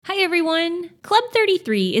Hi everyone! Club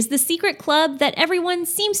 33 is the secret club that everyone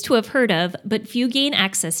seems to have heard of, but few gain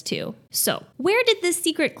access to. So, where did this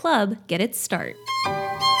secret club get its start?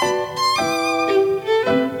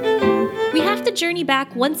 We have to journey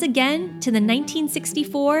back once again to the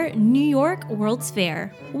 1964 New York World's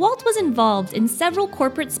Fair. Walt was involved in several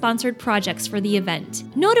corporate-sponsored projects for the event,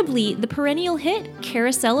 notably the perennial hit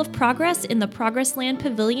Carousel of Progress in the Progressland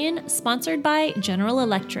Pavilion, sponsored by General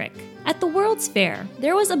Electric. At the World's Fair,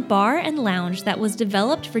 there was a bar and lounge that was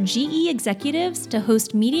developed for GE executives to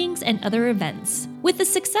host meetings and other events. With the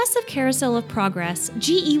success of Carousel of Progress,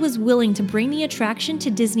 GE was willing to bring the attraction to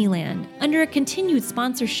Disneyland under a continued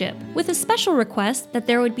sponsorship, with a special request that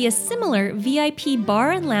there would be a similar VIP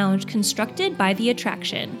bar and lounge constructed by the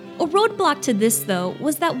attraction. A roadblock to this, though,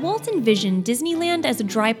 was that Walt envisioned Disneyland as a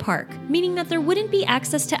dry park, meaning that there wouldn't be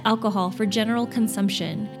access to alcohol for general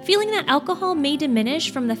consumption, feeling that alcohol may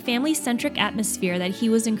diminish from the family-centric atmosphere that he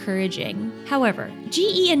was encouraging. However,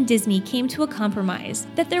 GE and Disney came to a compromise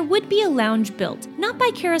that there would be a lounge built, not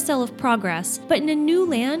by Carousel of Progress, but in a new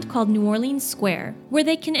land called New Orleans Square, where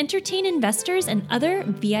they can entertain investors and other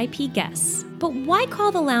VIP guests. But why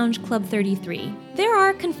call the lounge Club 33? There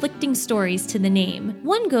are conflicting stories to the name.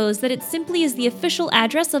 One goes that it simply is the official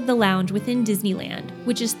address of the lounge within Disneyland,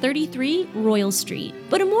 which is 33 Royal Street.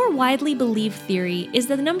 But a more widely believed theory is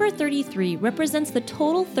that the number 33 represents the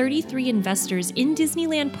total 33 investors in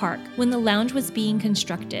Disneyland Park when the lounge was being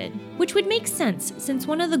constructed, which would make sense since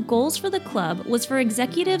one of the goals for the club was for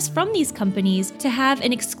executives from these companies to have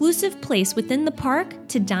an exclusive place within the park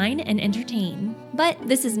to dine and entertain. But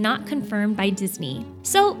this is not confirmed by Disney.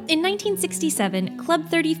 So, in 1967, Club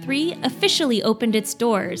 33 officially opened its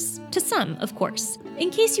doors. To some, of course. In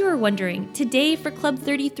case you were wondering, today for Club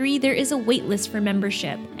 33 there is a waitlist for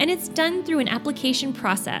membership, and it's done through an application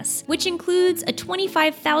process, which includes a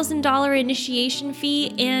 $25,000 initiation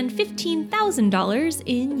fee and $15,000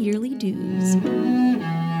 in yearly dues.